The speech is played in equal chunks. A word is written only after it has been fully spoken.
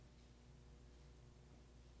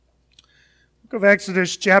Book of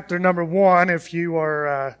Exodus, chapter number 1. If you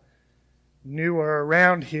are new or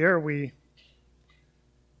around here, we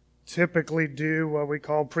typically do what we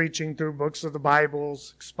call preaching through books of the Bible,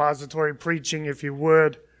 expository preaching, if you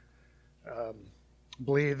would.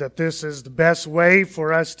 Believe that this is the best way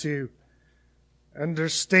for us to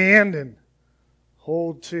understand and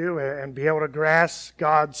hold to and be able to grasp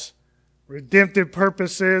God's redemptive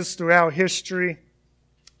purposes throughout history,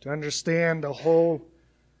 to understand the whole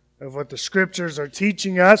of what the Scriptures are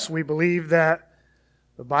teaching us. We believe that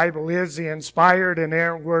the Bible is the inspired,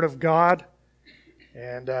 inerrant Word of God.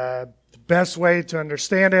 And the best way to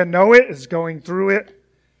understand and know it is going through it,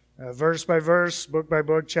 verse by verse, book by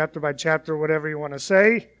book, chapter by chapter, whatever you want to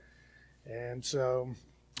say. And so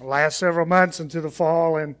the last several months into the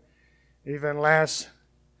fall and even last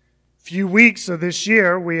few weeks of this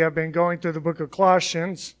year, we have been going through the book of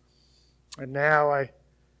Colossians. And now I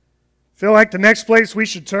feel like the next place we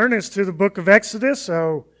should turn is to the book of Exodus.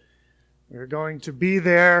 So we're going to be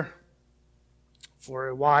there for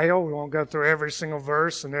a while. We won't go through every single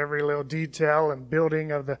verse and every little detail and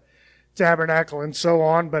building of the tabernacle and so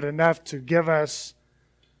on, but enough to give us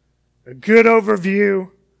a good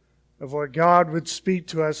overview of what God would speak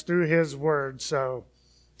to us through His Word. So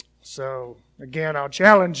again, I'll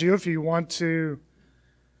challenge you, if you want to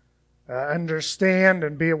understand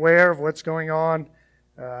and be aware of what's going on,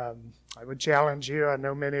 I would challenge you. I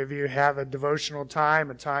know many of you have a devotional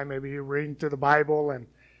time, a time maybe you're reading through the Bible and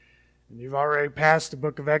you've already passed the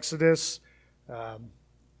book of Exodus. I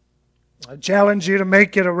challenge you to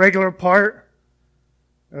make it a regular part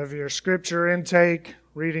of your scripture intake,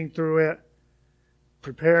 reading through it,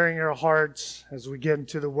 preparing your hearts as we get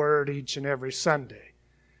into the Word each and every Sunday.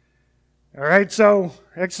 All right, so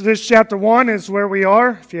Exodus chapter 1 is where we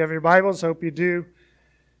are. If you have your Bibles, hope you do.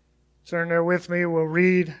 Turn there with me. We'll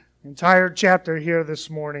read the entire chapter here this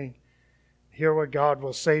morning. Hear what God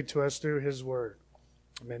will say to us through His Word.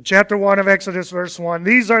 Amen. Chapter 1 of Exodus, verse 1.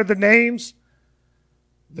 These are the names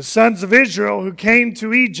of the sons of Israel who came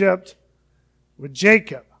to Egypt with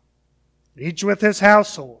Jacob, each with his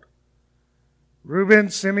household: Reuben,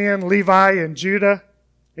 Simeon, Levi, and Judah,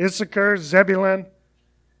 Issachar, Zebulun,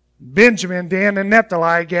 Benjamin, Dan, and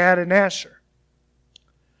Naphtali, Gad, and Asher.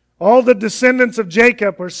 All the descendants of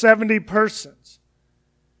Jacob were 70 persons.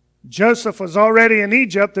 Joseph was already in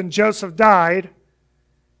Egypt, and Joseph died,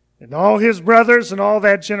 and all his brothers and all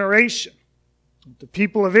that generation. The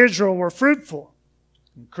people of Israel were fruitful,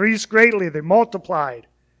 increased greatly, they multiplied,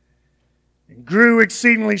 and grew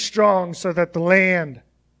exceedingly strong, so that the land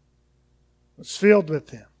was filled with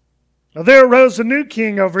them. Now there arose a new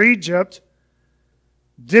king over Egypt,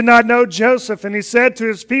 did not know Joseph, and he said to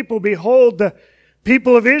his people, Behold, the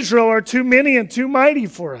people of Israel are too many and too mighty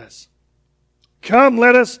for us. Come,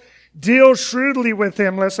 let us deal shrewdly with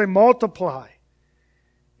them, lest they multiply.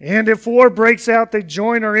 And if war breaks out, they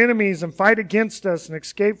join our enemies and fight against us and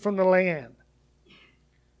escape from the land.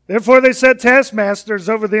 Therefore they set taskmasters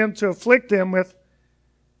over them to afflict them with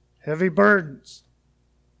heavy burdens.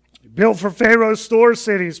 They built for Pharaoh store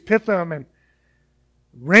cities, Pithom and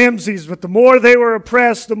Ramses, but the more they were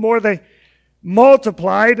oppressed, the more they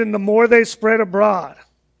multiplied and the more they spread abroad.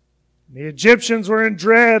 The Egyptians were in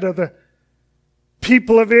dread of the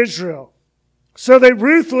people of Israel. So they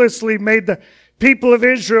ruthlessly made the people of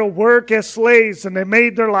Israel work as slaves, and they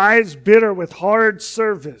made their lives bitter with hard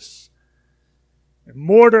service, and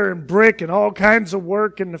mortar and brick and all kinds of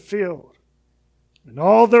work in the field. And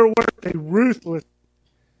all their work they ruthlessly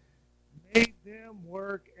made them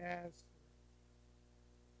work as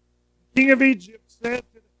the king of Egypt said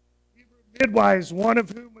to the Hebrew midwives, one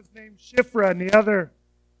of whom was named Shiphrah, and the other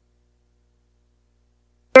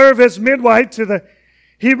serve as midwife to the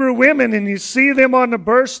Hebrew women, and you see them on the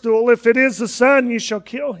birth stool. If it is a son, you shall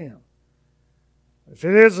kill him. If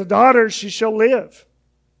it is a daughter, she shall live.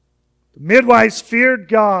 The midwives feared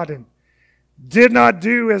God and did not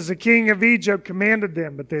do as the king of Egypt commanded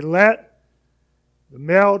them, but they let the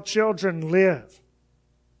male children live.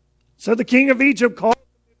 So the king of Egypt called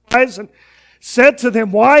the midwives and said to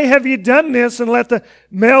them, Why have you done this and let the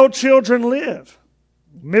male children live?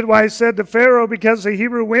 The midwives said to Pharaoh, Because the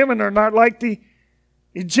Hebrew women are not like the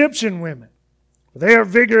Egyptian women. They are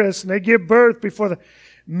vigorous and they give birth before the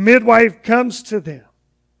midwife comes to them.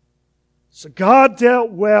 So God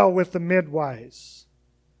dealt well with the midwives.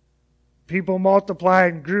 People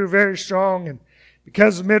multiplied and grew very strong, and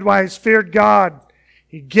because the midwives feared God,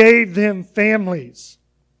 He gave them families.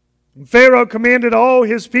 And Pharaoh commanded all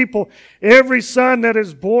his people, Every son that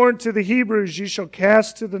is born to the Hebrews you shall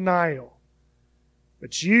cast to the Nile,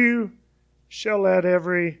 but you shall let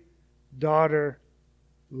every daughter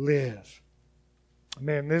live.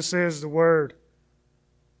 Amen. This is the word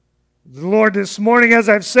The Lord, this morning, as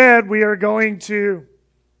I've said, we are going to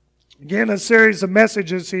begin a series of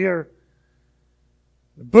messages here.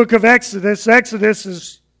 The book of Exodus. Exodus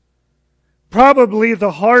is probably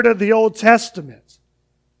the heart of the Old Testament.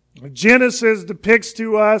 Genesis depicts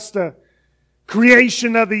to us the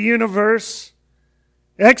creation of the universe.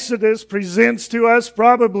 Exodus presents to us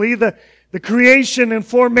probably the creation and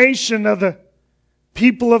formation of the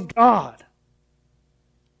people of God.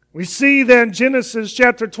 We see that in Genesis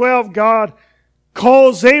chapter 12, God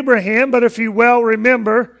calls Abraham, but if you well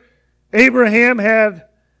remember, Abraham had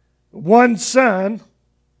one son.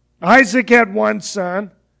 Isaac had one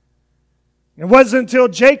son. It wasn't until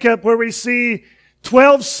Jacob where we see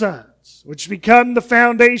 12 sons, which become the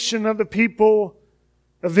foundation of the people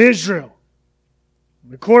of Israel.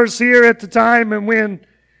 And of course, here at the time and when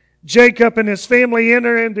Jacob and his family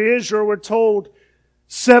enter into Israel, we're told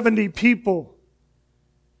 70 people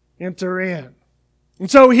enter in.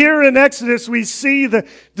 And so here in Exodus, we see the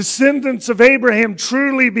descendants of Abraham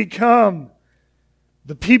truly become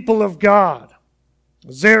the people of God.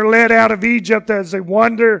 As they're led out of Egypt, as they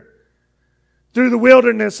wander through the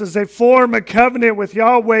wilderness, as they form a covenant with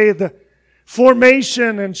Yahweh, the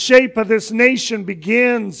formation and shape of this nation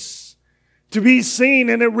begins to be seen.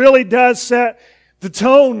 And it really does set the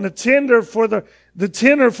tone, the tenor for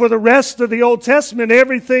the rest of the Old Testament.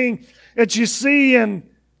 Everything that you see in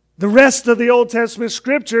the rest of the Old Testament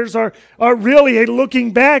scriptures are really a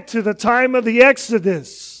looking back to the time of the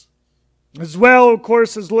Exodus, as well, of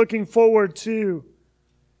course, as looking forward to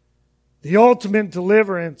the ultimate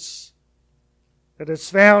deliverance that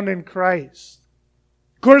is found in Christ.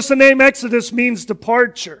 Of course, the name Exodus means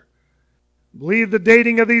departure. I believe the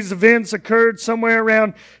dating of these events occurred somewhere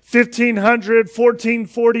around 1500,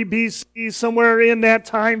 1440 BC, somewhere in that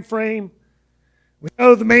time frame. We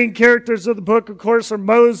know the main characters of the book, of course, are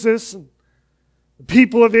Moses and the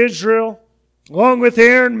people of Israel, along with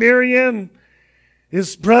Aaron, Miriam,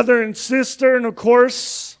 his brother and sister, and of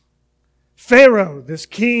course, Pharaoh, this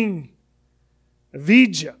king of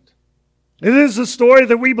Egypt. It is a story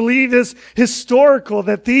that we believe is historical,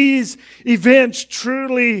 that these events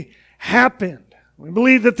truly happened. We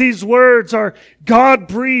believe that these words are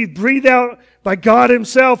God-breathed, breathed out by God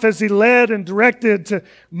Himself as He led and directed to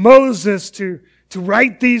Moses to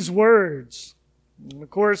write these words. And of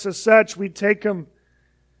course, as such, we take them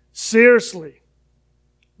seriously.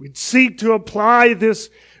 We seek to apply this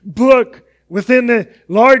book within the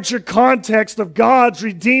larger context of God's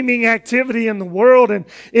redeeming activity in the world and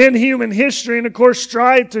in human history, and of course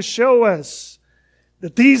strive to show us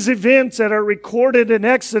that these events that are recorded in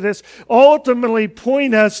Exodus ultimately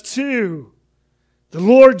point us to the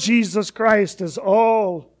Lord Jesus Christ, as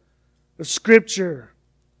all of Scripture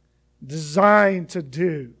designed to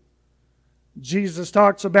do. Jesus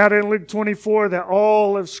talks about it in Luke 24 that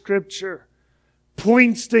all of Scripture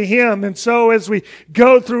points to Him. And so as we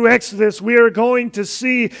go through Exodus, we are going to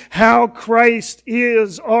see how Christ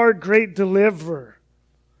is our great deliverer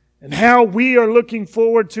and how we are looking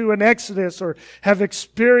forward to an Exodus, or have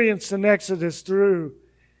experienced an Exodus through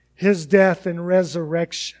His death and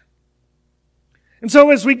resurrection. And so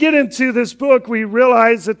as we get into this book, we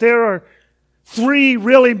realize that there are three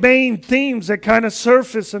really main themes that kind of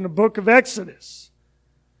surface in the book of Exodus.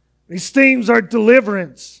 These themes are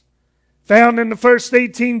deliverance, found in the first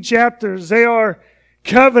 18 chapters. They are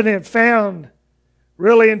covenant, found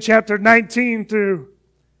really in chapter 19 through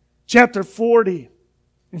chapter 40.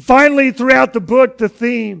 And finally, throughout the book, the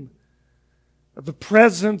theme of the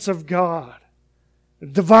presence of God, the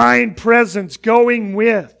divine presence going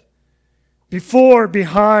with, before,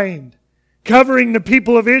 behind, covering the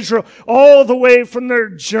people of Israel all the way from their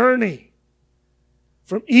journey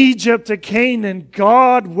from Egypt to Canaan.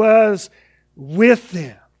 God was with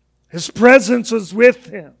them. His presence was with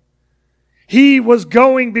them. He was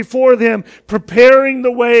going before them, preparing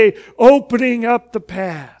the way, opening up the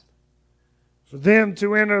path for them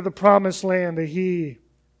to enter the promised land that He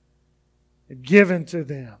had given to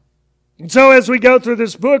them. And so as we go through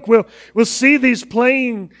this book, we'll see these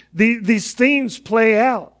themes play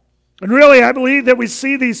out. And really, I believe that we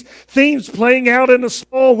see these themes playing out in a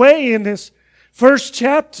small way in this first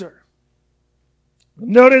chapter.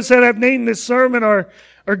 Notice that I've named this sermon our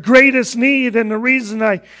greatest need, and the reason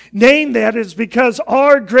I named that is because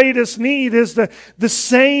our greatest need is the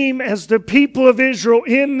same as the people of Israel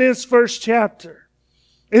in this first chapter.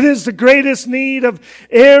 It is the greatest need of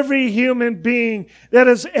every human being that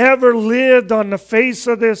has ever lived on the face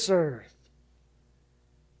of this earth.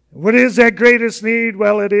 What is that greatest need?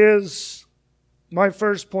 Well, it is my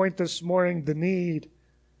first point this morning, the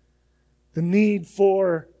need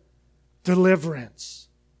for deliverance.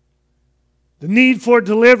 The need for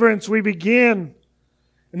deliverance. We begin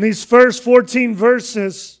in these first 14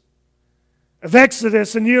 verses of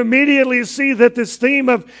Exodus, and you immediately see that this theme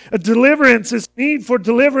of deliverance, this need for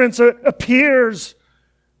deliverance appears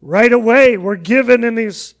right away. We're given in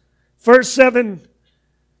these first 7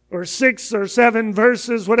 or 6 or 7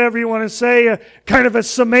 verses, whatever you want to say, a kind of a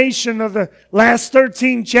summation of the last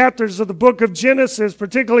 13 chapters of the book of Genesis,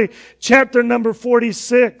 particularly chapter number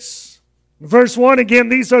 46. Verse 1 again,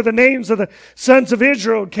 these are the names of the sons of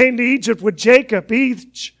Israel who came to Egypt with Jacob,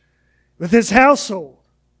 each with his household.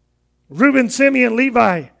 Reuben, Simeon,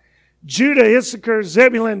 Levi, Judah, Issachar,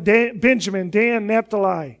 Zebulun, Benjamin, Dan,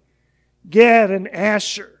 Naphtali, Gad, and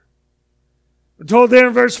Asher. We're told there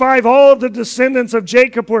in verse 5, all the descendants of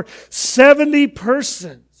Jacob were 70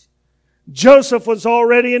 persons. Joseph was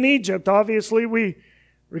already in Egypt. Obviously, we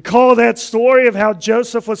recall that story of how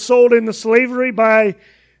Joseph was sold into slavery by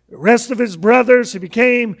the rest of his brothers. He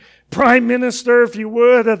became prime minister, if you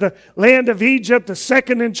would, of the land of Egypt, the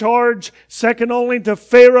second in charge, second only to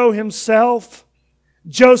Pharaoh himself.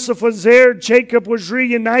 Joseph was there. Jacob was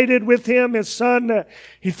reunited with him. His son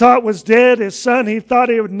he thought was dead. His son he thought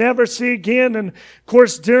he would never see again. And of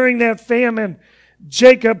course, during that famine,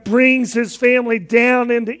 Jacob brings his family down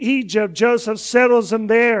into Egypt. Joseph settles them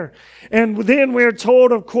there. And then we're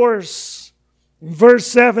told, of course, in verse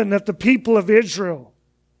 7, that the people of Israel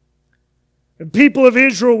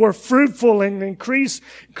were fruitful and increased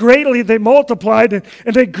greatly. They multiplied and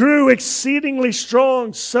they grew exceedingly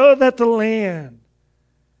strong, so that the land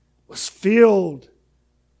was filled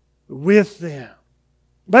with them.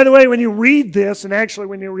 By the way, when you read this, and actually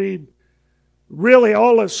when you read really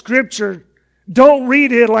all of Scripture, don't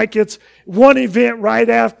read it like it's one event right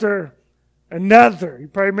after another. You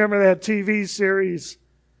probably remember that TV series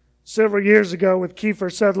several years ago with Kiefer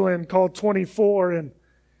Sutherland called 24, and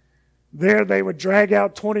there they would drag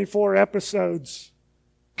out 24 episodes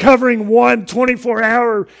covering one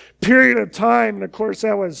 24-hour period of time. And of course,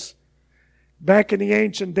 that was back in the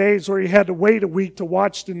ancient days where you had to wait a week to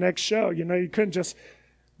watch the next show. You know, you couldn't just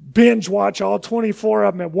binge watch all 24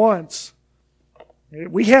 of them at once.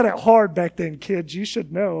 We had it hard back then, kids. You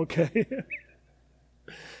should know, okay?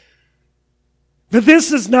 But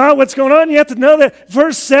this is not what's going on. You have to know that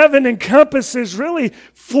verse 7 encompasses really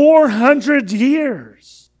 400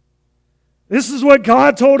 years. This is what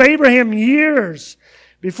God told Abraham years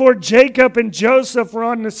before Jacob and Joseph were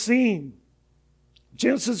on the scene.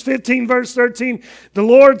 Genesis 15, verse 13, the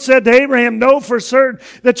Lord said to Abraham, know for certain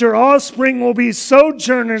that your offspring will be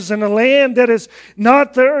sojourners in a land that is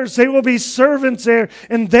not theirs. They will be servants there,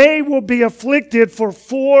 and they will be afflicted for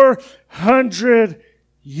 400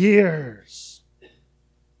 years.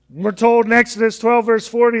 And we're told in Exodus 12, verse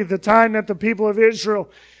 40, the time that the people of Israel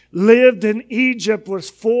lived in Egypt was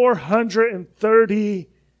 430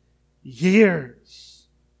 years.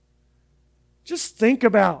 Just think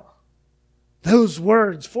about those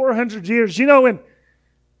words, 400 years. You know, in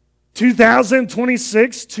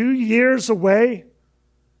 2026, 2 years away,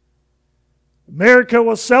 America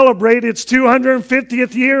will celebrate its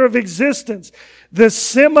 250th year of existence, the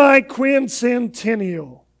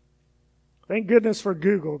semi-quincentennial. Thank goodness for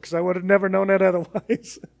Google, because I would have never known that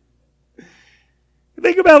otherwise.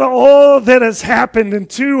 Think about all that has happened in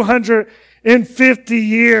 250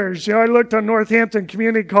 years. You know, I looked on Northampton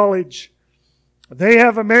Community College. They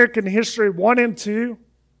have American History 1 and 2.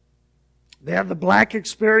 They have the Black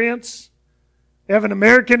experience. They have an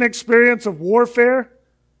American experience of warfare,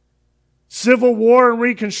 Civil War and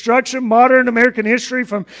Reconstruction, modern American history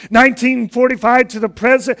from 1945 to the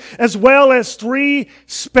present, as well as 3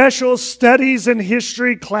 special studies in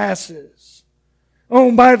history classes. Oh,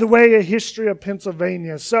 and by the way, a history of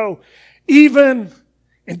Pennsylvania. So even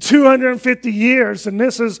in 250 years, and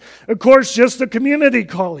this is, of course, just a community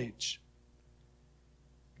college,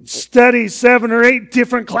 study 7 or 8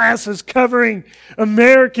 different classes covering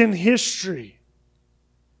American history.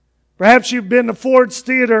 Perhaps you've been to Ford's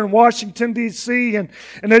Theater in Washington, D.C., and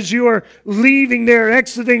as you are leaving there,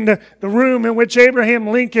 exiting the room in which Abraham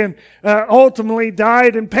Lincoln ultimately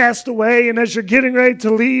died and passed away, and as you're getting ready to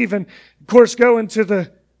leave and, of course, go into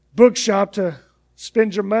the bookshop to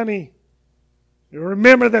spend your money, you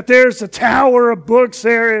remember that there's a tower of books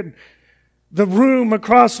there in the room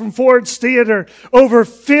across from Ford's Theater. Over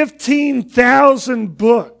 15,000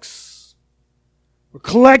 books were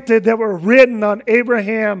collected that were written on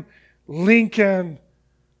Abraham Lincoln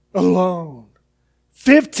alone.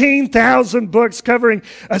 15,000 books covering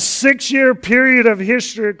a 6-year period of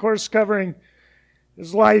history, of course, covering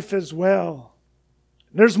his life as well.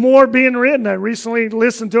 There's more being written. I recently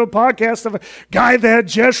listened to a podcast of a guy that had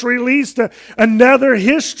just released another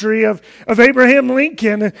history of Abraham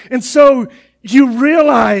Lincoln. And so you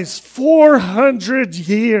realize 400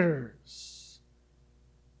 years.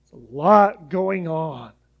 There's a lot going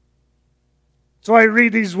on. So I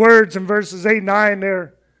read these words in verses 8 and 9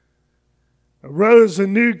 there. Arose a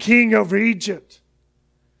new king over Egypt,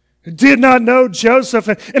 who did not know Joseph.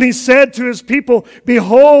 And he said to his people,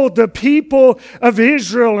 behold, the people of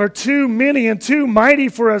Israel are too many and too mighty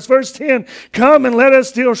for us. Verse 10, come and let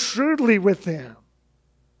us deal shrewdly with them.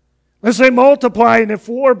 Lest they multiply, and if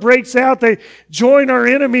war breaks out, they join our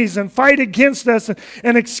enemies and fight against us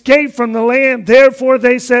and escape from the land. Therefore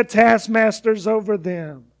they set taskmasters over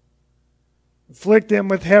them, afflict them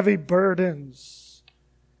with heavy burdens.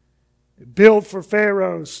 Built for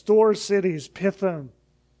Pharaoh store cities, Pithom,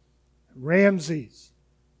 Ramses.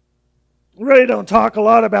 We really don't talk a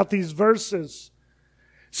lot about these verses,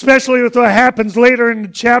 especially with what happens later in the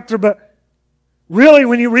chapter, but really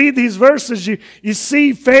when you read these verses, you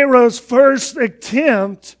see Pharaoh's first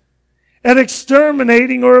attempt at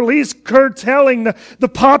exterminating or at least curtailing the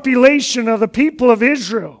population of the people of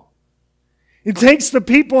Israel. He takes the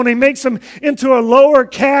people and he makes them into a lower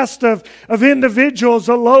caste of individuals,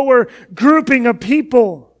 a lower grouping of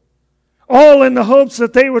people, all in the hopes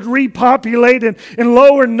that they would repopulate in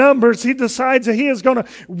lower numbers. He decides that he is going to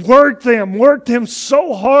work them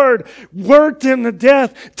so hard, work them to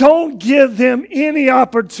death. Don't give them any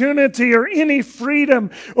opportunity or any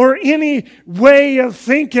freedom or any way of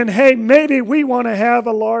thinking, hey, maybe we want to have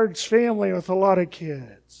a large family with a lot of kids.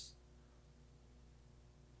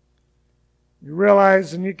 You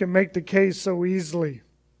realize, and you can make the case so easily,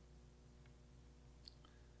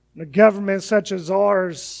 the government such as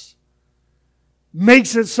ours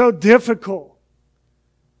makes it so difficult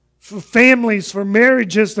for families, for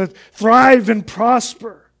marriages to thrive and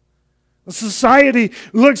prosper. The society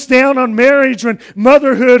looks down on marriage when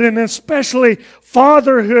motherhood and especially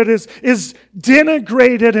fatherhood is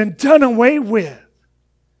denigrated and done away with.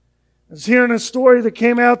 I was hearing a story that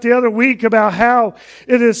came out the other week about how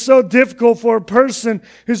it is so difficult for a person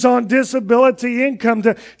who's on disability income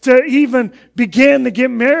to even begin to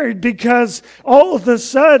get married because all of a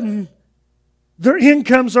sudden their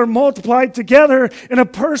incomes are multiplied together and a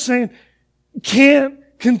person can't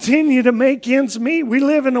continue to make ends meet. We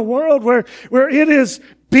live in a world where it is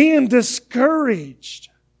being discouraged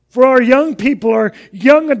for our young people, our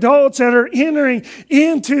young adults that are entering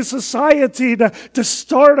into society to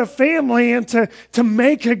start a family and to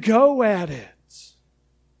make a go at it.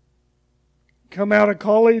 Come out of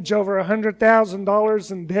college over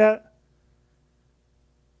 $100,000 in debt.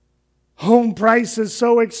 Home price is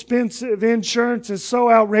so expensive. Insurance is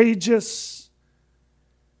so outrageous.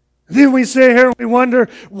 Then we sit here and we wonder,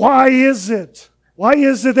 why is it? Why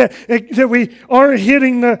is it that we aren't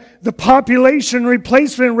hitting the population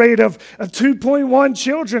replacement rate of 2.1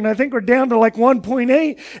 children? I think we're down to like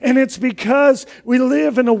 1.8. And it's because we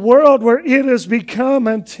live in a world where it has become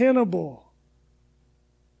untenable.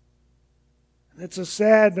 And it's a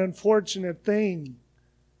sad and unfortunate thing.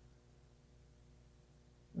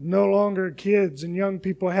 No longer kids and young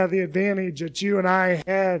people have the advantage that you and I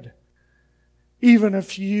had even a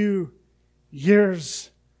few years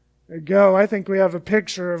ago. I think we have a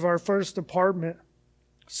picture of our first apartment.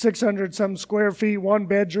 600 some square feet, one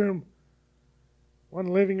bedroom, one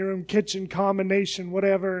living room, kitchen combination,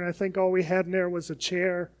 whatever. And I think all we had in there was a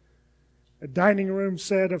chair, a dining room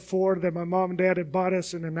set of 4 that my mom and dad had bought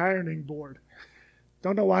us, and an ironing board.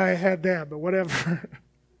 Don't know why I had that, but whatever.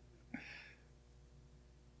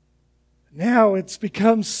 Now it's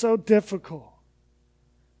become so difficult.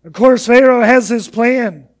 Of course, Pharaoh has his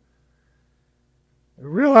plan. We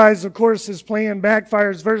realize, of course, his plan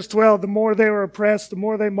backfires. Verse 12, the more they were oppressed, the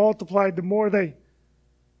more they multiplied, the more they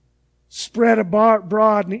spread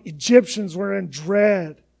abroad, and the Egyptians were in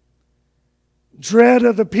dread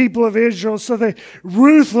of the people of Israel. So they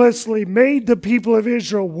ruthlessly made the people of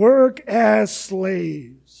Israel work as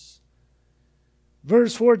slaves.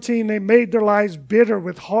 Verse 14, they made their lives bitter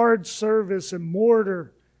with hard service and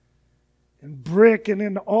mortar and brick and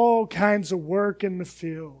in all kinds of work in the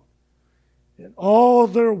field. In all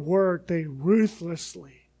their work, they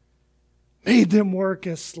ruthlessly made them work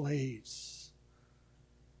as slaves.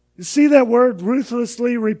 You see that word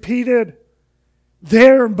ruthlessly repeated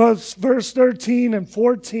there in both verse 13 and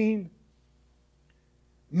 14?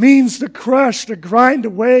 Means to crush, to grind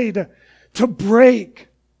away, to break.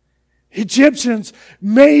 Egyptians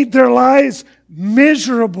made their lives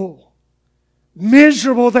miserable.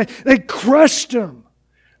 Miserable. They crushed them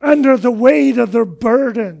under the weight of their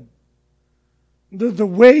burden. The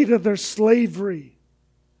weight of their slavery.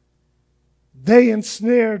 They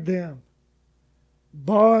ensnared them.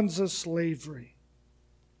 Bonds of slavery.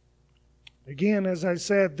 Again, as I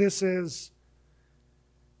said, this is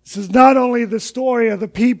This is not only the story of the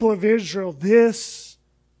people of Israel, this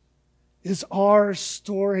is our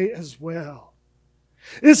story as well.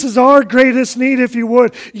 This is our greatest need, if you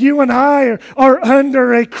would. You and I are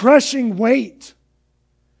under a crushing weight.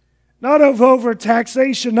 Not of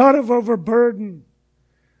over-taxation, not of overburden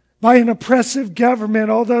by an oppressive government,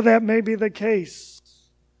 although that may be the case.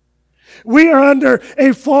 We are under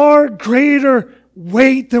a far greater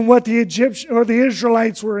weight than what the Egyptians or the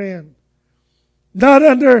Israelites were in. Not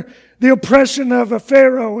under the oppression of a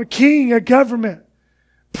pharaoh, a king, a government,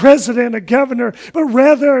 president, a governor, but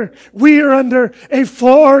rather we are under a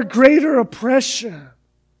far greater oppression.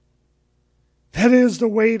 That is the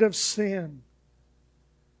weight of sin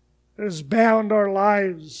that has bound our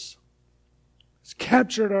lives, has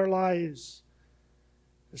captured our lives,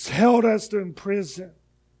 has held us in prison.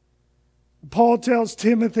 Paul tells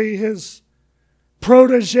Timothy, his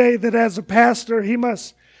protege, that as a pastor he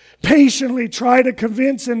must patiently try to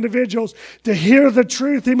convince individuals to hear the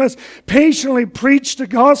truth. He must patiently preach the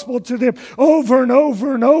gospel to them over and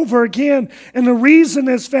over and over again. And the reason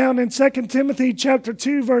is found in 2 Timothy chapter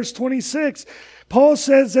 2, verse 26. Paul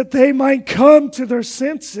says that they might come to their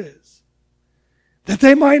senses, that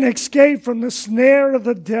they might escape from the snare of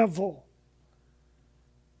the devil.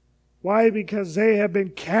 Why? Because they have been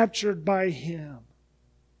captured by him.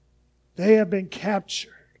 They have been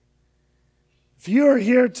captured. If you are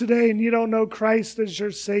here today and you don't know Christ as your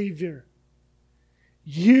Savior,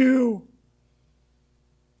 you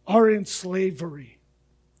are in slavery.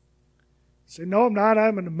 You say, no, I'm not.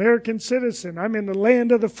 I'm an American citizen. I'm in the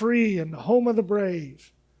land of the free and the home of the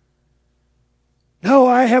brave. No,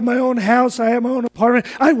 I have my own house. I have my own apartment.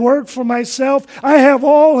 I work for myself. I have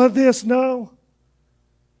all of this. No.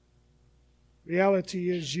 Reality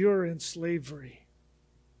is you're in slavery.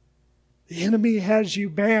 The enemy has you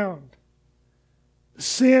bound. The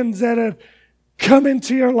sins that have come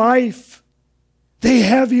into your life, they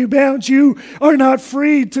have you bound. You are not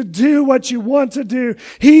free to do what you want to do.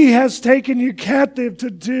 He has taken you captive to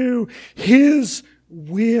do His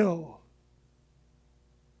will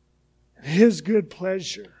and His good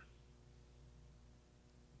pleasure.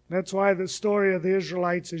 That's why the story of the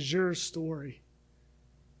Israelites is your story.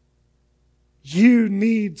 You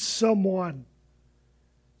need someone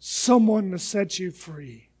to set you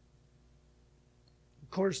free. Of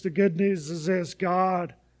course, the good news is this: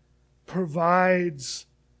 God provides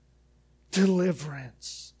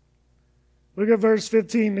deliverance. Look at verse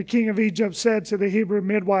 15. The king of Egypt said to the Hebrew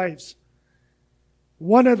midwives,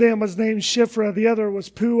 one of them was named Shiphrah, the other was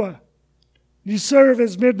Puah. You serve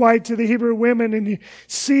as midwife to the Hebrew women, and you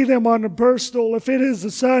see them on the birth stool. If it is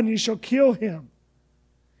the son, you shall kill him.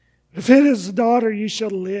 If it is the daughter, you shall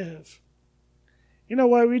live. You know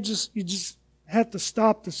what? You just have to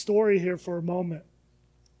stop the story here for a moment.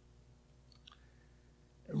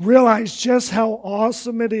 Realize just how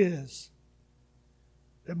awesome it is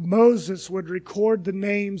that Moses would record the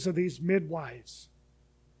names of these midwives.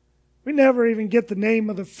 We never even get the name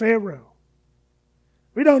of the Pharaoh.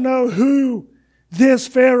 We don't know who this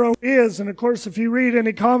Pharaoh is. And of course, if you read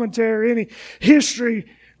any commentary, any history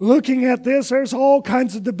looking at this, there's all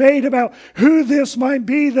kinds of debate about who this might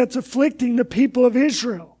be that's afflicting the people of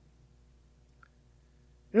Israel.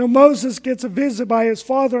 You know, Moses gets a visit by his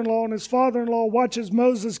father-in-law, and his father-in-law watches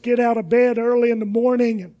Moses get out of bed early in the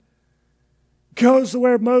morning and goes to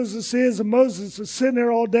where Moses is, and Moses is sitting there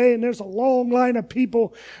all day, and there's a long line of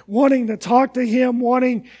people wanting to talk to him,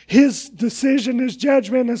 wanting his decision, his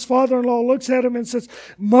judgment. His father-in-law looks at him and says,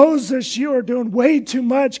 Moses, you are doing way too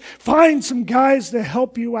much. Find some guys to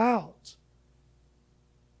help you out.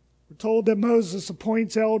 We're told that Moses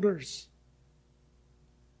appoints elders.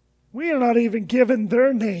 We are not even given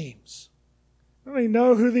their names. We don't even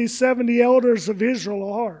know who these 70 elders of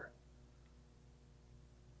Israel are.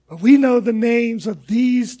 But we know the names of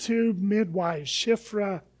these two midwives,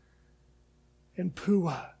 Shiphrah and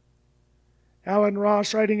Puah. Alan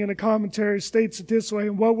Ross, writing in a commentary, states it this way: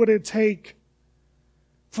 and what would it take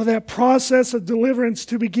for that process of deliverance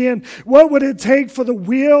to begin? What would it take for the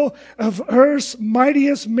will of earth's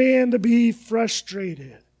mightiest man to be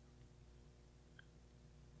frustrated?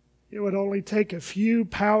 It would only take a few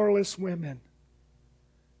powerless women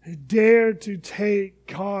who dared to take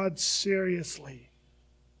God seriously.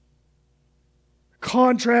 The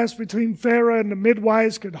contrast between Pharaoh and the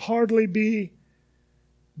midwives could hardly be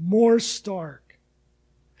more stark.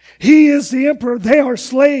 He is the emperor, they are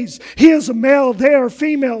slaves. He is a male, they are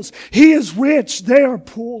females. He is rich, they are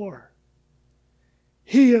poor.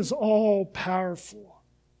 He is all powerful.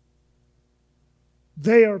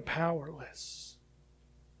 They are powerless.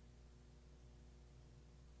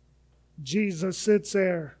 Jesus sits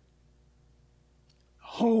there,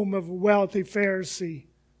 home of a wealthy Pharisee,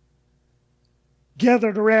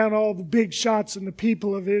 gathered around all the big shots and the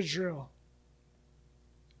people of Israel.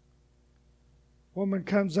 Woman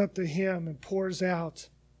comes up to him and pours out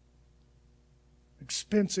an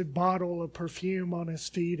expensive bottle of perfume on his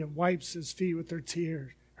feet and wipes his feet with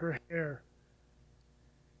her hair.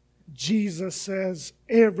 Jesus says,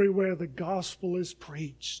 everywhere the gospel is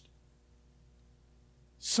preached,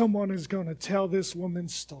 someone is going to tell this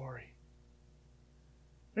woman's story.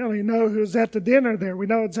 We only know who's at the dinner there. We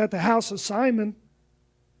know it's at the house of Simon.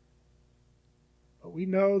 But we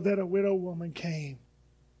know that a widow woman came.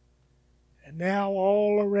 And now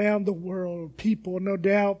all around the world, people, no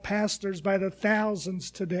doubt pastors by the thousands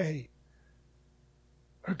today,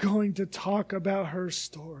 are going to talk about her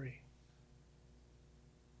story.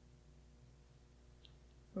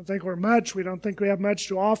 I don't think we're much. We don't think we have much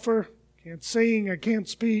to offer. I can't sing. I can't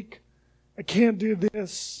speak. I can't do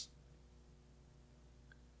this.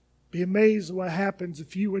 Be amazed at what happens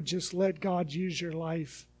if you would just let God use your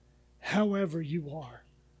life however you are.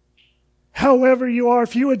 However you are,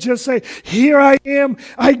 if you would just say, here I am,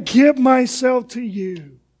 I give myself to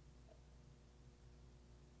you.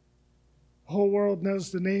 The whole world knows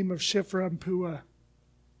the name of Shifra and Puah.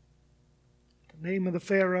 The name of the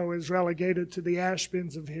Pharaoh is relegated to the ash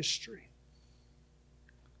bins of history.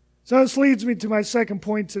 So this leads me to my second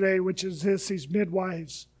point today, which is these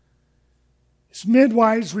midwives. This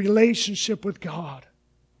midwives' relationship with God.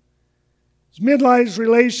 This midwives'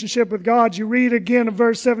 relationship with God, you read again in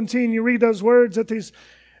verse 17, you read those words that these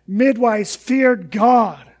midwives feared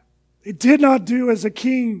God. They did not do as the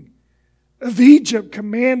king of Egypt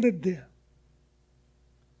commanded them.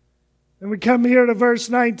 And we come here to verse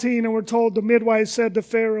 19 and we're told the midwife said to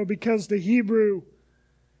Pharaoh, because the Hebrew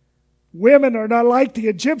women are not like the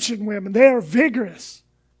Egyptian women. They are vigorous.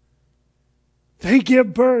 They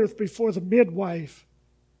give birth before the midwife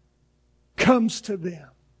comes to them.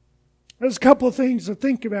 There's a couple of things to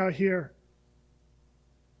think about here.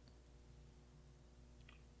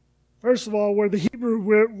 First of all, were the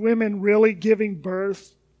Hebrew women really giving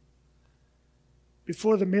birth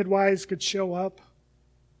before the midwives could show up?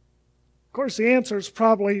 Of course, the answer is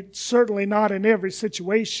probably certainly not in every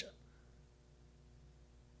situation.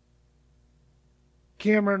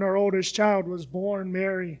 Cameron, our oldest child, was born.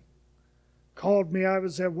 Mary called me. I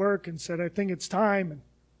was at work and said, I think it's time. And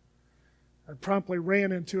I promptly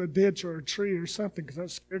ran into a ditch or a tree or something because I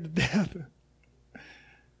was scared to death.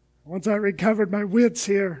 Once I recovered my wits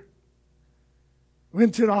here,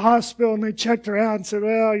 went to the hospital and they checked her out and said,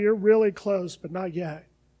 well, you're really close, but not yet.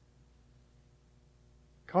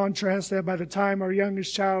 Contrast that, by the time our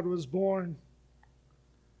youngest child was born,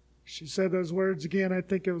 she said those words again, I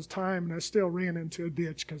think it was time, and I still ran into a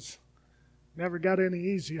ditch because it never got any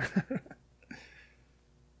easier.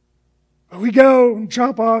 But we go and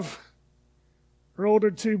drop off our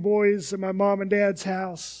older two boys at my mom and dad's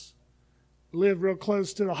house. We live real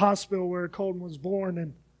close to the hospital where Colton was born,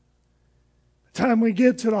 and by the time we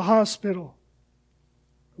get to the hospital,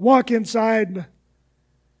 walk inside, and the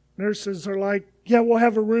nurses are like, yeah, we'll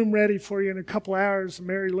have a room ready for you in a couple hours. And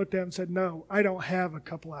Mary looked at him and said, no, I don't have a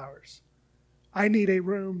couple hours. I need a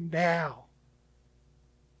room now.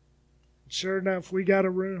 And sure enough, we got a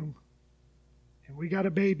room. And we got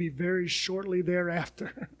a baby very shortly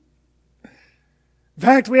thereafter. In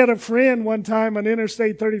fact, we had a friend one time on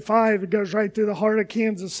Interstate 35. It goes right through the heart of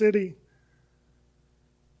Kansas City.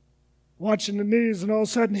 Watching the news, and all of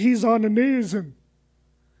a sudden he's on the news. And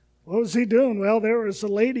what was he doing? Well, there was a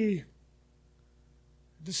lady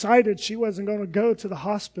decided she wasn't going to go to the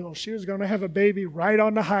hospital. She was going to have a baby right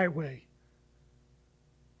on the highway.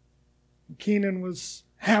 And Keenan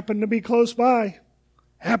happened to be close by.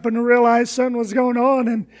 Happened to realize something was going on.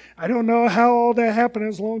 And I don't know how all that happened. It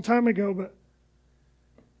was a long time ago. But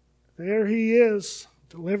there he is,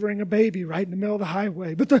 delivering a baby right in the middle of the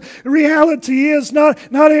highway. But the reality is not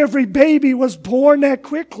every baby was born that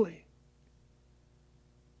quickly.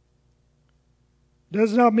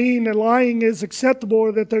 Does not mean that lying is acceptable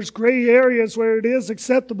or that there's gray areas where it is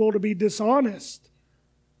acceptable to be dishonest.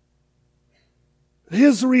 It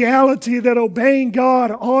is the reality that obeying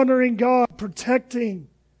God, honoring God, protecting,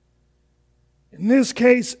 in this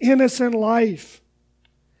case, innocent life,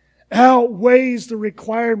 outweighs the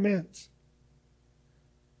requirement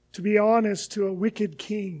to be honest to a wicked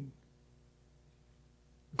king.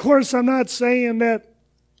 Of course, I'm not saying that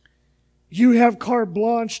you have carte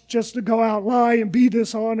blanche just to go out, lie, and be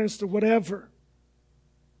dishonest or whatever.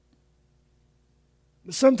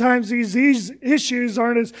 But sometimes these issues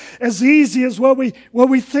aren't as easy as what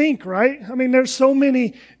we think, right? I mean, there's so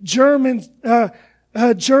many German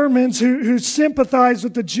Germans who sympathized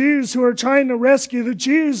with the Jews, who are trying to rescue the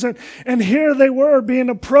Jews. And here they were being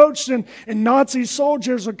approached, and Nazi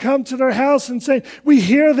soldiers would come to their house and say, "We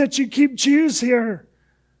hear that you keep Jews here."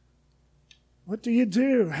 What do you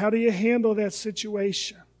do? How do you handle that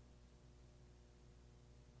situation?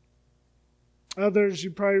 Others,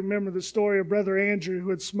 you probably remember the story of Brother Andrew,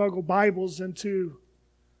 who had smuggled Bibles into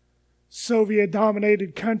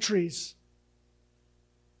Soviet-dominated countries.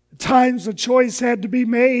 At times a choice had to be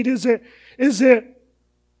made. Is it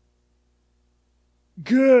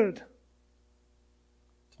good to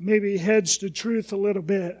maybe hedge the truth a little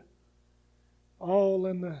bit, all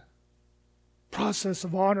in the process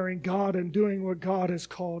of honoring God and doing what God has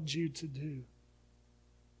called you to do?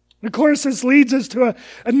 Of course, this leads us to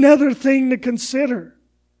another thing to consider,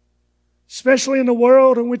 especially in the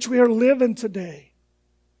world in which we are living today.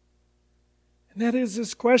 And that is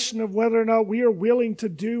this question of whether or not we are willing to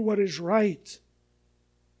do what is right.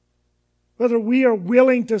 Whether we are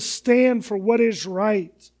willing to stand for what is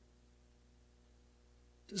right,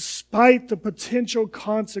 despite the potential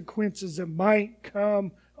consequences that might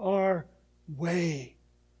come our way.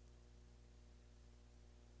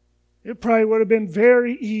 It probably would have been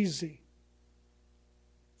very easy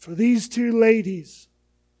for these two ladies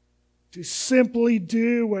to simply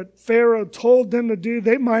do what Pharaoh told them to do.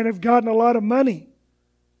 They might have gotten a lot of money.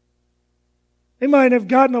 They might have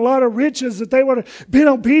gotten a lot of riches that they would have been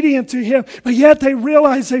obedient to him. But yet they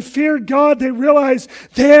realized, they feared God. They realized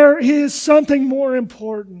there is something more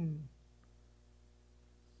important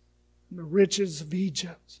than the riches of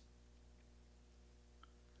Egypt.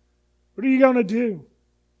 What are you going to do?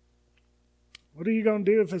 What are you going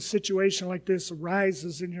to do if a situation like this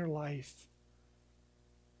arises in your life?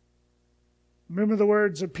 Remember the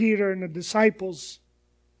words of Peter and the disciples.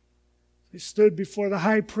 They stood before the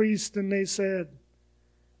high priest and they said,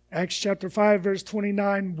 Acts chapter 5 verse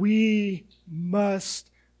 29, "We must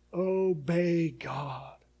obey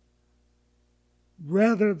God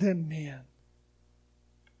rather than men."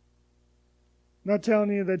 I'm not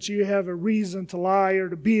telling you that you have a reason to lie or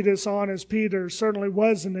to be dishonest. Peter certainly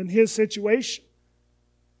wasn't in his situation.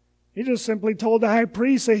 He just simply told the high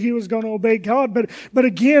priest that he was going to obey God. But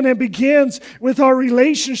again, it begins with our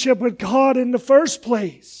relationship with God in the first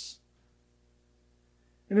place.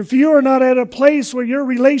 And if you are not at a place where your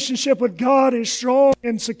relationship with God is strong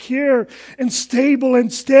and secure and stable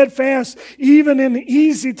and steadfast, even in the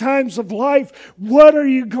easy times of life, what are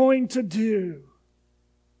you going to do?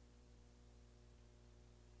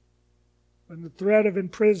 When the threat of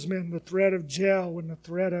imprisonment, the threat of jail, when the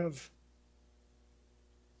threat of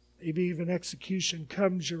maybe even execution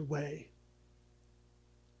comes your way,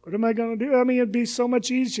 what am I going to do? I mean, it'd be so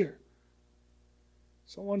much easier.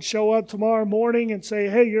 Someone show up tomorrow morning and say,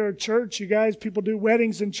 "Hey, you're a church. You guys, people do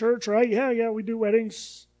weddings in church, right?" Yeah, we do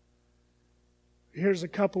weddings. Here's a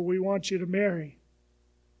couple we want you to marry.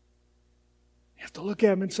 You have to look at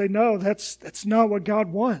them and say, "No, that's not what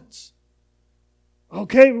God wants."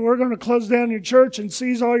 "Okay, we're going to close down your church and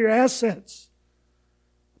seize all your assets.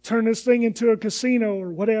 Turn this thing into a casino or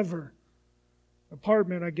whatever.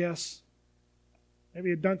 Apartment, I guess.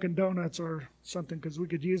 Maybe a Dunkin' Donuts or something, because we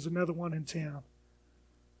could use another one in town."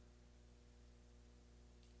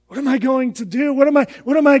 What am I going to do? What am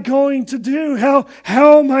I going to do? How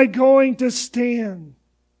am I going to stand?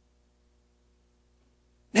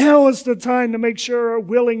 Now is the time to make sure our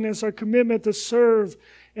willingness, our commitment to serve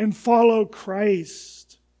and follow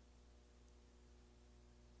Christ.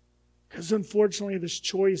 Because unfortunately, this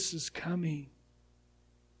choice is coming.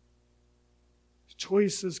 This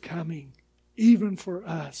choice is coming, even for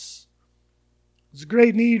us. There's a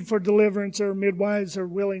great need for deliverance. There are midwives that are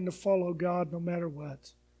willing to follow God no matter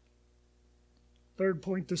what. Third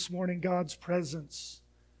point this morning, God's presence.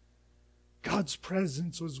 God's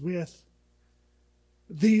presence was with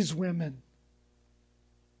these women.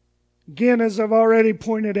 Again, as I've already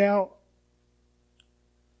pointed out,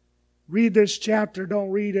 read this chapter.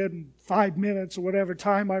 Don't read it in 5 minutes or whatever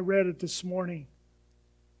time I read it this morning.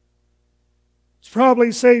 It's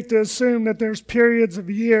probably safe to assume that there's periods of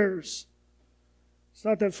years. It's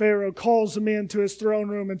not that Pharaoh calls them into his throne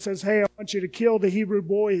room and says, "Hey, I want you to kill the Hebrew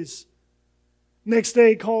boys." Next day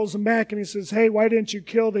he calls them back and he says, "Hey, why didn't you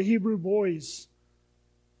kill the Hebrew boys?"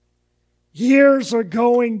 Years are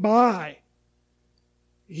going by.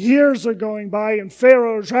 Years are going by, and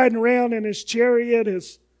Pharaoh is riding around in his chariot,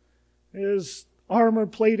 his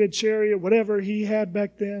armor-plated chariot, whatever he had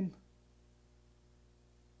back then.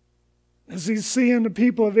 As he's seeing the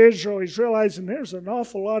people of Israel, he's realizing there's an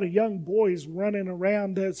awful lot of young boys running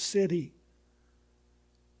around that city.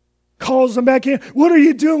 calls them back in. What are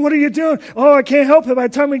you doing? What are you doing? Oh, I can't help it. By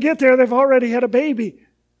the time we get there, they've already had a baby.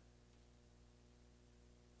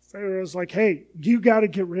 Pharaoh's like, hey, you got to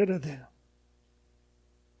get rid of them.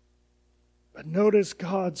 But notice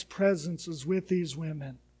God's presence was with these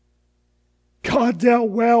women. God dealt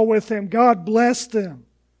well with them. God blessed them.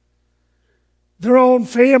 Their own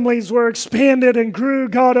families were expanded and grew.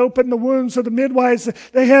 God opened the wombs of the midwives.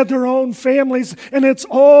 They had their own families. And it's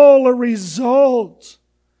all a result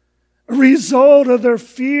of their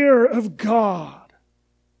fear of God.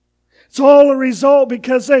 It's all a result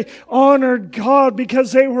because they honored God,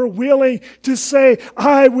 because they were willing to say,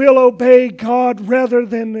 I will obey God rather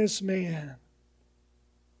than this man.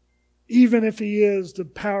 Even if he is the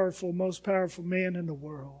most powerful man in the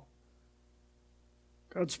world.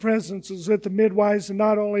 God's presence was with the midwives, and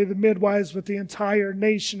not only the midwives, but the entire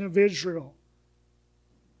nation of Israel.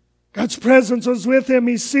 God's presence was with him.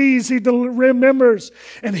 He sees, he remembers,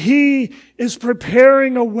 and he is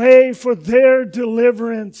preparing a way for their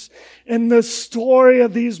deliverance in the story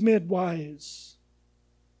of these midwives.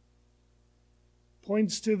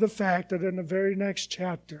 Points to the fact that in the very next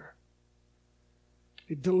chapter,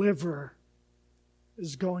 a deliverer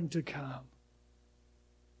is going to come.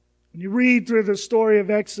 When you read through the story of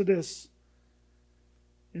Exodus,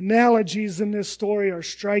 analogies in this story are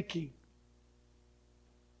striking.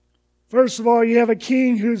 First of all, you have a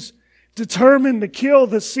king who's determined to kill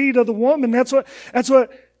the seed of the woman. That's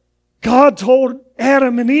what God told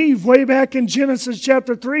Adam and Eve way back in Genesis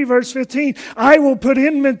chapter 3, verse 15. I will put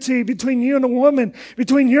enmity between you and the woman,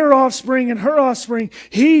 between your offspring and her offspring.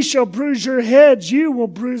 He shall bruise your head, you will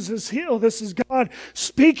bruise his heel. This is God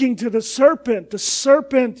speaking to the serpent. The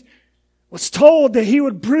serpent was told that he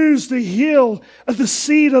would bruise the heel of the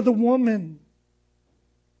seed of the woman.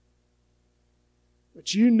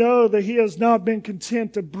 But you know that he has not been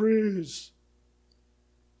content to bruise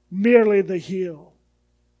merely the heel,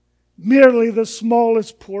 merely the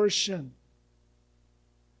smallest portion.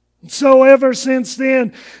 And so ever since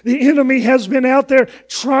then, the enemy has been out there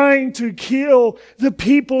trying to kill the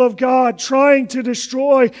people of God, trying to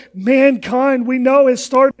destroy mankind. We know it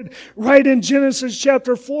started right in Genesis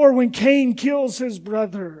chapter 4 when Cain kills his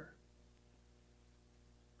brother.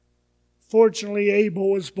 Fortunately,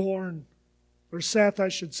 Abel was born, or Seth, I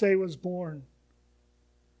should say, was born.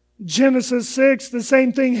 Genesis 6, the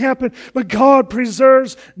same thing happened, but God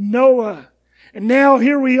preserves Noah. And now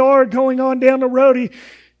here we are going on down the road. He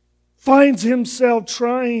finds himself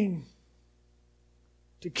trying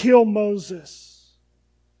to kill Moses.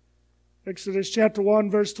 Exodus chapter 1,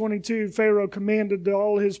 verse 22, Pharaoh commanded to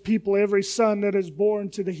all his people, every son that is born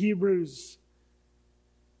to the Hebrews,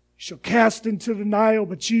 you shall cast into the Nile,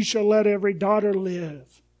 but you shall let every daughter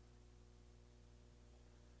live.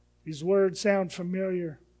 These words sound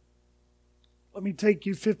familiar. Let me take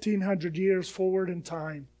you 1,500 years forward in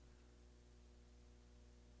time.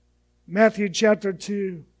 Matthew chapter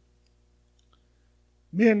 2.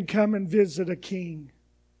 Men come and visit a king.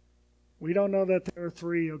 We don't know that there are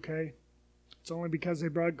 3, okay? It's only because they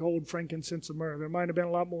brought gold, frankincense, and myrrh. There might have been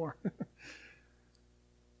a lot more.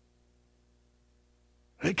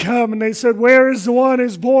 They come and they said, where is the one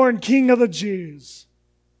who's born King of the Jews?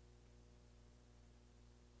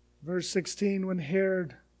 Verse 16, when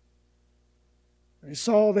Herod, he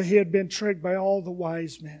saw that he had been tricked by all the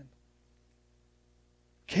wise men,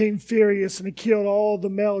 became furious, and he killed all the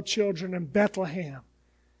male children in Bethlehem.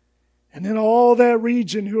 And in all that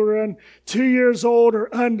region who were 2 years old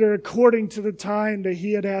or under, according to the time that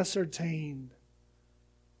he had ascertained.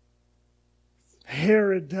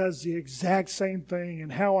 Herod does the exact same thing,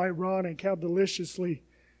 and how ironic, how deliciously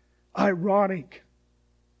ironic.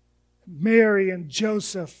 Mary and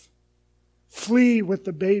Joseph flee with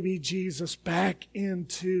the baby Jesus back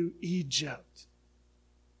into Egypt.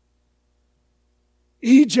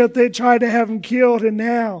 Egypt, they tried to have him killed, and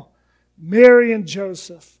now Mary and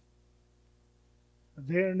Joseph are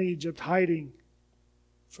there in Egypt hiding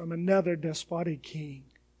from another despotic king.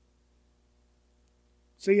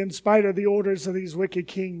 See, in spite of the orders of these wicked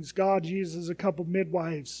kings, God uses a couple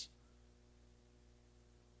midwives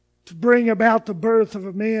to bring about the birth of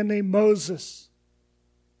a man named Moses.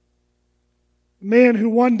 A man who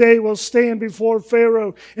one day will stand before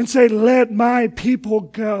Pharaoh and say, let my people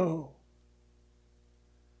go.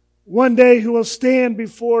 One day who will stand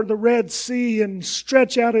before the Red Sea and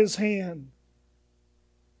stretch out his hand.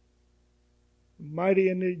 Mighty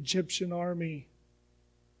in the Egyptian army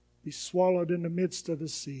be swallowed in the midst of the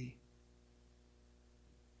sea.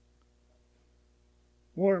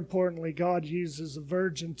 More importantly, God uses a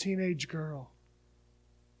virgin teenage girl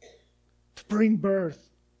to bring birth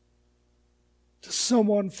to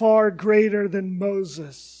someone far greater than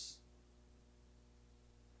Moses.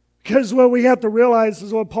 Because what we have to realize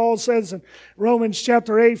is what Paul says in Romans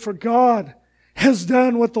chapter 8, for God has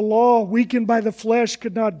done what the law, weakened by the flesh,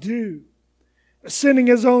 could not do. Sending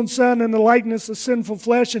His own Son in the likeness of sinful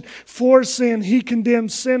flesh, and for sin He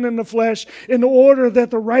condemned sin in the flesh in order that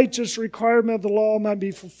the righteous requirement of the law might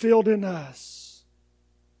be fulfilled in us.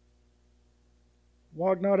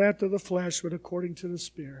 Walk not after the flesh, but according to the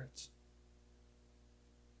Spirit.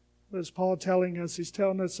 What is Paul telling us? He's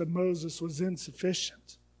telling us that Moses was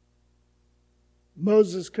insufficient.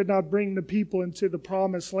 Moses could not bring the people into the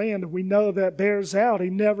promised land, and we know that bears out. He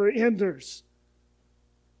never enters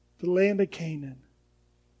the land of Canaan.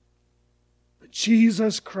 But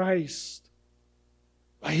Jesus Christ,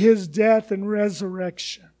 by His death and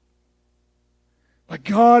resurrection, by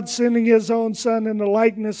God sending His own Son in the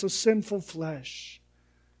likeness of sinful flesh,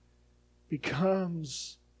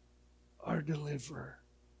 becomes our deliverer.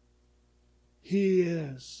 He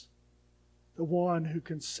is the one who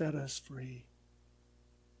can set us free.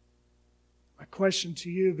 My question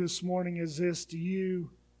to you this morning is this: do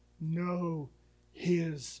you know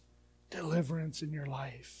His deliverance in your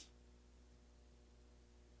life?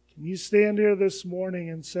 Can you stand here this morning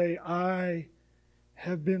and say, I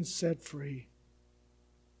have been set free?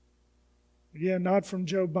 Again, not from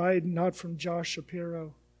Joe Biden, not from Josh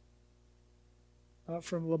Shapiro, not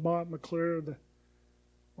from Lamont McClure, the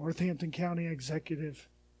Northampton County executive.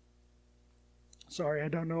 Sorry, I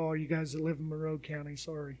don't know all you guys that live in Monroe County.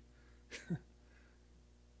 Sorry.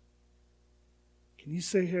 Can you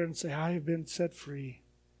sit here and say, I have been set free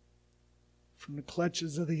from the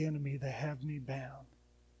clutches of the enemy that have me bound?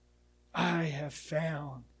 I have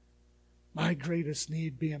found my greatest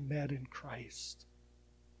need being met in Christ.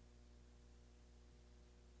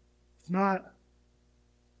 If not,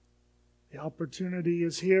 the opportunity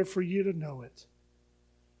is here for you to know it.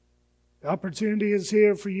 The opportunity is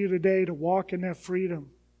here for you today to walk in that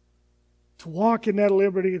freedom, to walk in that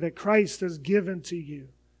liberty that Christ has given to you,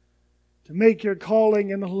 to make your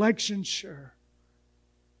calling and election sure,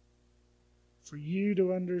 for you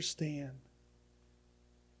to understand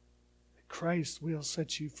that Christ will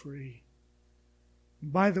set you free.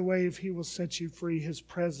 And by the way, if He will set you free, His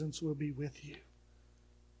presence will be with you.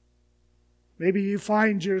 Maybe you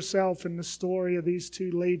find yourself in the story of these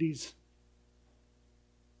two ladies,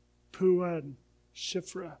 Puah and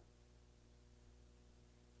Shiphrah.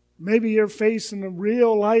 Maybe you're facing a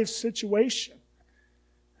real life situation.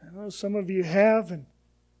 I know some of you have and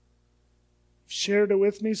shared it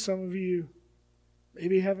with me. Some of you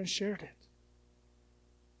maybe haven't shared it.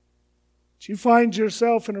 But you find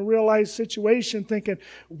yourself in a real life situation thinking,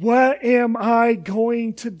 what am I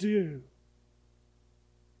going to do?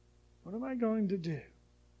 What am I going to do?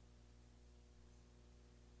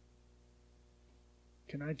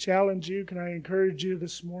 Can I challenge you? Can I encourage you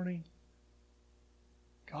this morning?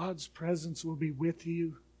 God's presence will be with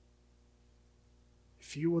you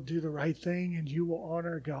if you will do the right thing and you will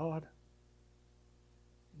honor God.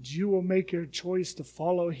 And you will make your choice to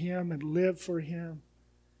follow Him and live for Him.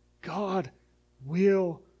 God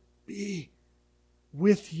will be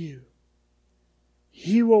with you.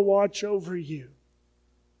 He will watch over you.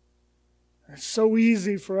 It's so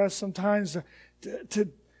easy for us sometimes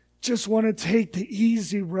to just want to take the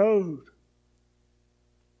easy road.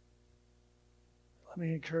 Let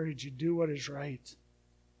me encourage you, do what is right.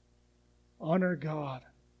 Honor God.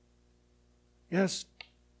 Yes,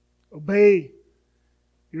 obey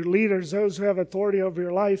your leaders, those who have authority over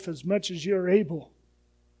your life, as much as you're able.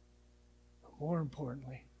 But more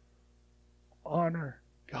importantly, honor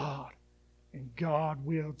God, and God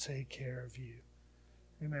will take care of you.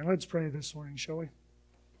 Amen. Let's pray this morning, shall we?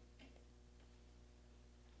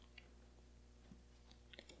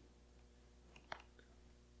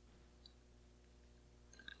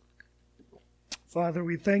 Father,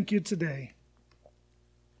 we thank you today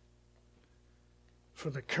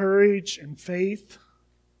for the courage and faith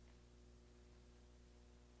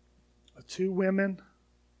of two women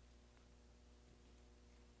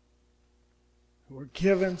who were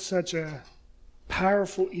given such a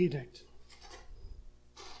powerful edict.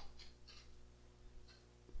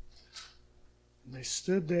 And they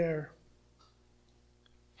stood there.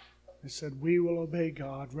 They said, we will obey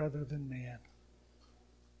God rather than man.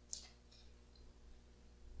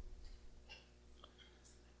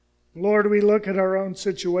 Lord, we look at our own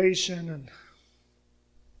situation, and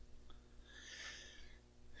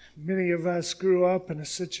many of us grew up in a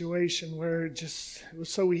situation where it was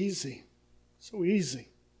so easy. So easy.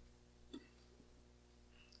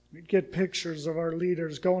 We'd get pictures of our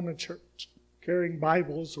leaders going to church, carrying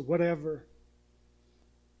Bibles or whatever.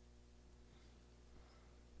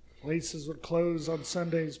 Places would close on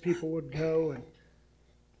Sundays, people would go, and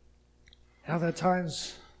How that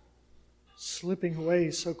time's slipping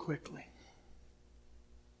away so quickly.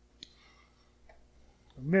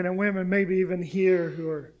 Men and women maybe even here who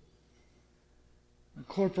are a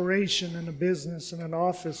corporation and a business and an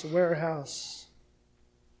office, a warehouse.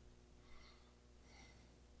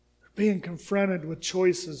 They're being confronted with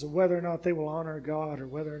choices of whether or not they will honor God or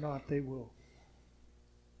whether or not they will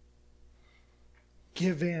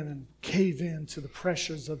give in and cave in to the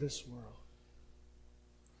pressures of this world.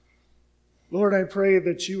 Lord, I pray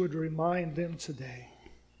that you would remind them today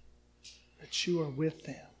that you are with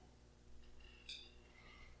them.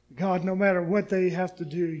 God, no matter what they have to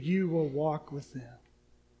do, you will walk with them.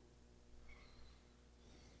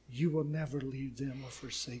 You will never leave them or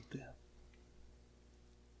forsake them.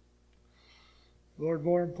 Lord,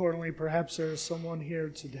 more importantly, perhaps there is someone here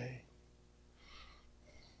today.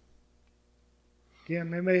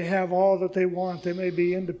 Again, they may have all that they want. They may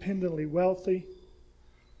be independently wealthy.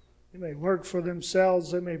 They may work for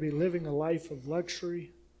themselves. They may be living a life of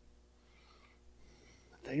luxury.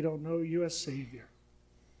 But they don't know you as Savior.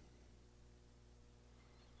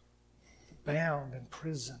 They're bound in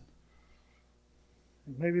prison.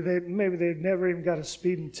 And maybe they've never even got a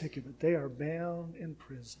speeding ticket, but they are bound in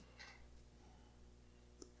prison.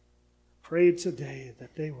 Pray today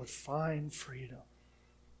that they would find freedom.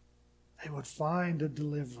 They would find a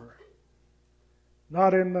deliverer.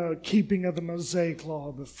 Not in the keeping of the Mosaic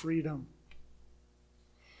law, but freedom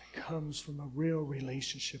that comes from a real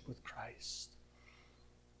relationship with Christ.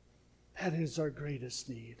 That is our greatest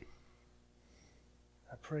need.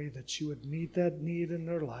 I pray that you would meet that need in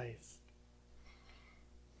their life.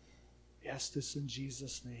 We ask this in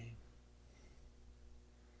Jesus' name.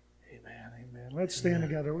 Amen, amen. Let's stand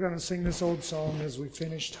together. We're going to sing this old song as we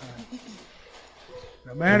finish time.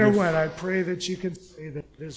 No matter what, I pray that you can say that